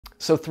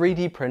So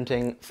 3D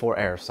printing for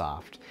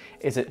airsoft,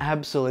 is it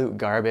absolute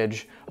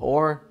garbage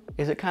or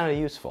is it kind of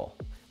useful?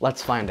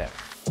 Let's find out.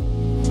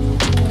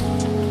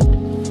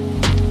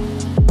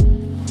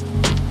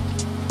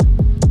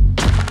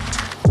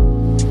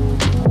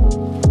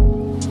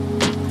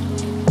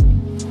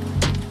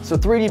 So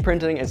 3D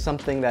printing is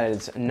something that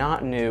is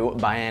not new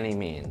by any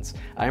means.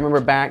 I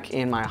remember back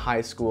in my high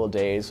school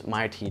days,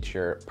 my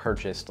teacher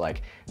purchased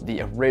like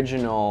the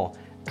original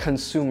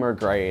consumer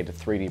grade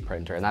 3D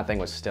printer, and that thing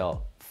was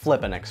still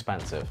flippin'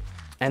 expensive.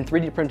 And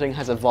 3D printing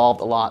has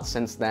evolved a lot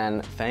since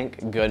then,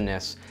 thank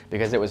goodness,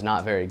 because it was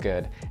not very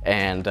good.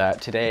 And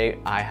today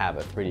I have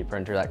a 3D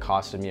printer that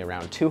costed me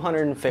around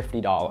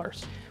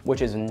 $250,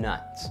 which is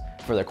nuts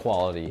for the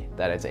quality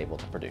that it's able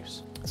to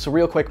produce. So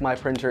real quick, my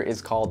printer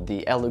is called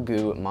the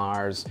Elegoo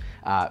Mars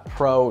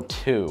Pro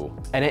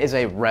 2, and it is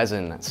a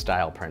resin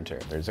style printer.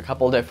 There's a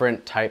couple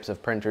different types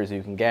of printers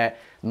you can get.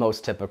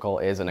 Most typical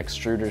is an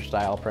extruder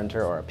style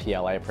printer or a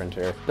PLA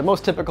printer. The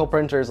most typical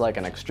printer is like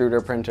an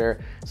extruder printer,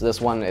 so this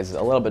one is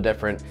a little bit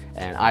different,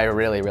 and I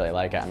really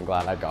like it. I'm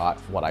glad I got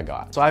what I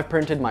got. So I've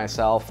printed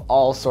myself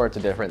all sorts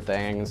of different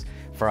things,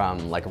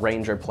 from like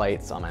Ranger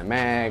plates on my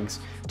mags,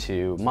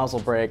 to muzzle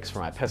brakes for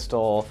my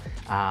pistol,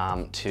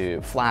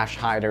 to flash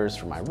hiders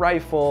for my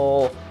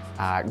rifle,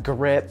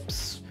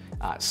 grips,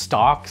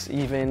 stocks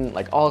even,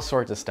 like all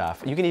sorts of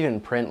stuff. You can even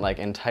print like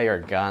entire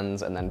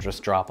guns and then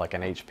just drop like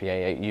an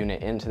HPA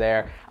unit into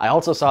there. I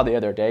also saw the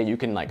other day you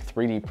can like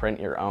 3D print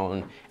your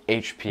own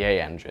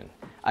HPA engine.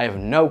 I have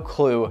no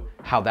clue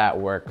how that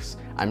works.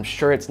 I'm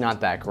sure it's not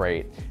that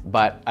great,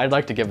 but I'd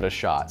like to give it a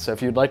shot. So if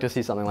you'd like to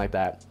see something like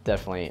that,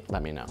 definitely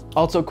let me know.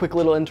 Also, quick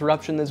little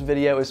interruption. This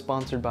video is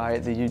sponsored by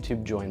the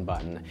YouTube join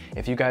button.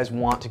 If you guys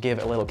want to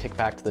give a little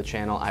kickback to the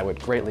channel, I would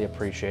greatly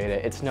appreciate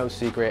it. It's no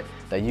secret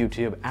that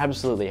YouTube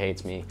absolutely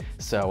hates me.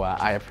 So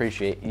I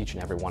appreciate each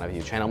and every one of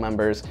you channel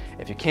members.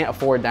 If you can't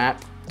afford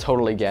that,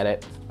 totally get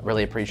it. I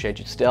really appreciate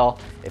you still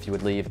if you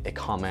would leave a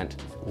comment,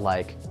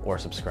 like, or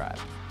subscribe.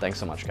 Thanks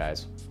so much,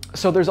 guys.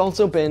 So there's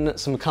also been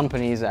some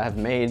companies that have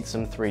made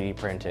some 3D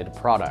printed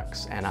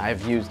products, and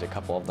I've used a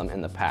couple of them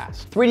in the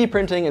past. 3D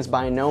printing is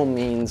by no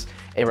means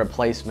a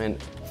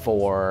replacement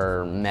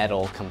for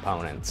metal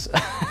components.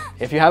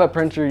 If you have a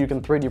printer, you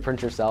can 3D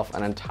print yourself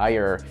an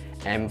entire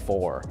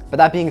M4. But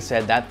that being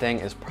said, that thing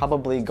is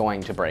probably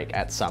going to break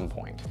at some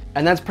point.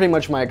 And that's pretty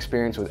much my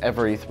experience with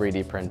every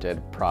 3D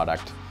printed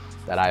product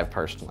that I have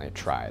personally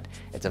tried.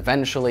 It's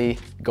eventually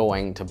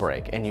going to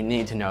break, and you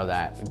need to know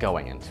that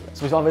going into it.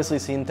 So we've obviously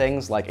seen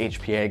things like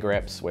HPA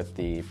grips with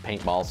the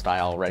paintball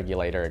style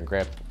regulator and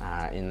grip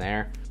in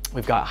there.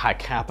 We've got high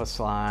kappa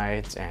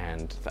slides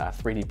and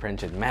 3D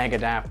printed mag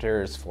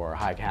adapters for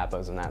high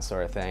kappas and that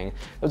sort of thing.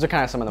 Those are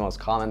kind of some of the most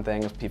common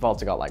things. We've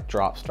also got like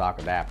drop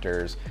stock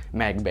adapters,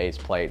 mag base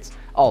plates,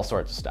 all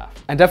sorts of stuff.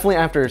 And definitely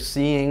after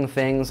seeing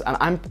things, and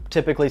I'm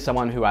typically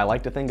someone who I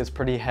like to think is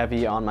pretty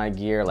heavy on my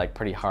gear, like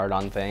pretty hard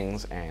on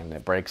things, and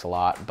it breaks a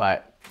lot,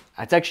 but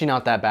it's actually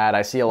not that bad.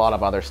 I see a lot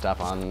of other stuff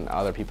on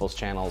other people's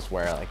channels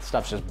where like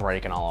stuff's just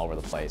breaking all over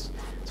the place.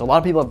 So a lot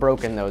of people have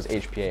broken those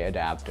HPA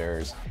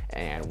adapters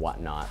and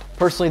whatnot.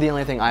 Personally, the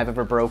only thing I've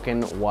ever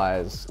broken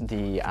was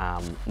the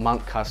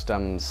Monk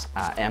Customs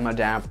M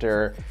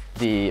adapter.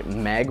 The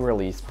mag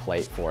release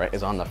plate for it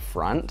is on the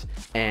front,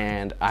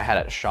 and I had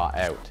it shot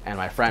out. And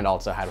my friend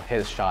also had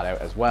his shot out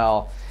as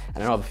well.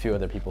 And I know of a few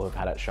other people who've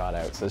had it shot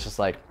out. So it's just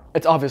like,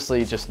 it's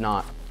obviously just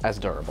not as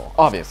durable,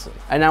 obviously.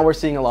 And now we're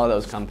seeing a lot of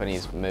those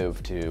companies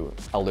move to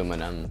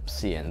aluminum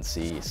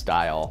CNC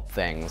style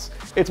things.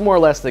 It's more or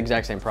less the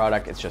exact same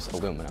product, it's just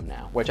aluminum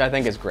now, which I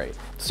think is great.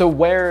 So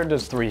where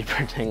does 3D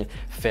printing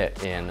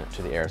fit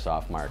into the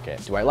airsoft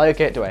market? Do I like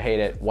it? Do I hate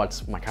it?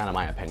 What's kind of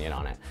my opinion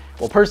on it?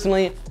 Well,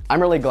 personally,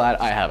 I'm really glad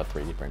I have a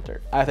 3D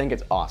printer. I think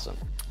it's awesome.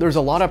 There's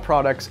a lot of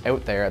products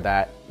out there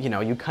that, you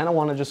know, you kind of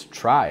want to just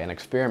try and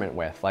experiment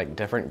with, like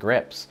different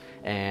grips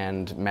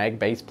and mag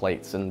base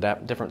plates and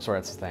different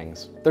sorts of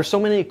things. There's so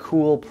many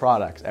cool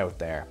products out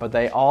there, but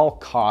they all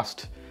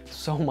cost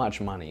so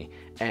much money.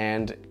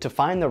 And to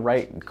find the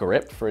right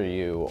grip for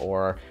you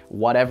or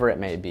whatever it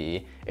may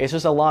be, it's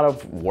just a lot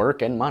of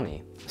work and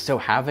money. So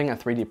having a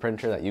 3D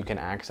printer that you can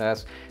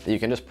access, that you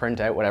can just print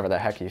out whatever the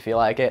heck you feel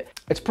like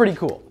it's pretty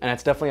cool. And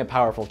it's definitely a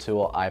powerful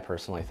tool, I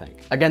personally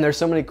think. Again, there's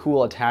so many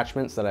cool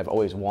attachments that I've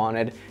always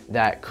wanted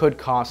that could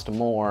cost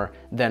more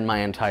than my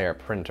entire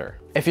printer.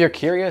 If you're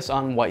curious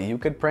on what you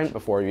could print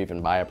before you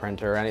even buy a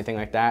printer or anything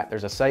like that,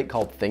 there's a site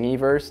called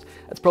Thingiverse.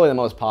 That's probably the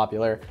most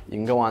popular. You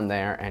can go on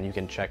there and you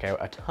can check out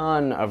a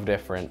ton of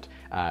different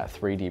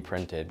 3D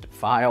printed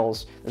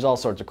files. There's all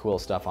sorts of cool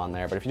stuff on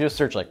there, but if you just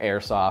search like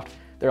Airsoft,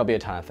 there'll be a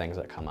ton of things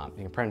that come up.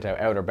 You can print out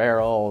outer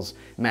barrels,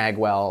 mag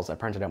wells. I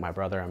printed out my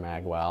brother a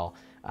mag well.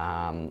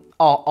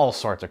 All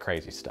sorts of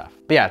crazy stuff.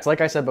 But yeah, it's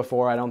like I said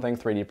before, I don't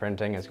think 3D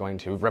printing is going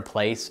to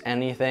replace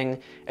anything.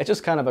 It's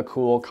just kind of a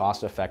cool,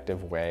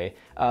 cost-effective way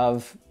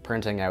of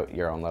printing out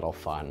your own little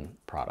fun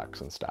products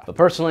and stuff. But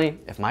personally,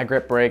 if my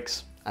grip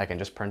breaks, I can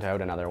just print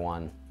out another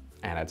one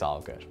and it's all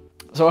good.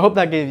 So I hope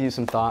that gave you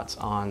some thoughts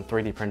on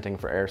 3D printing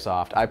for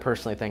airsoft. I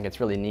personally think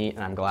it's really neat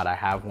and I'm glad I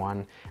have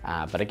one.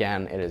 But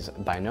again, it is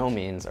by no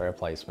means a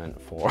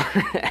replacement for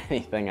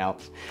anything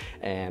else.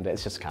 And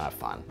it's just kind of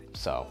fun.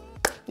 So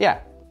yeah,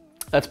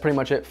 that's pretty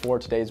much it for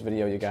today's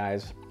video, you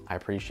guys. I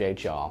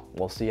appreciate y'all.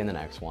 We'll see you in the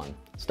next one.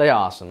 Stay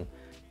awesome.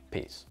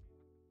 Peace.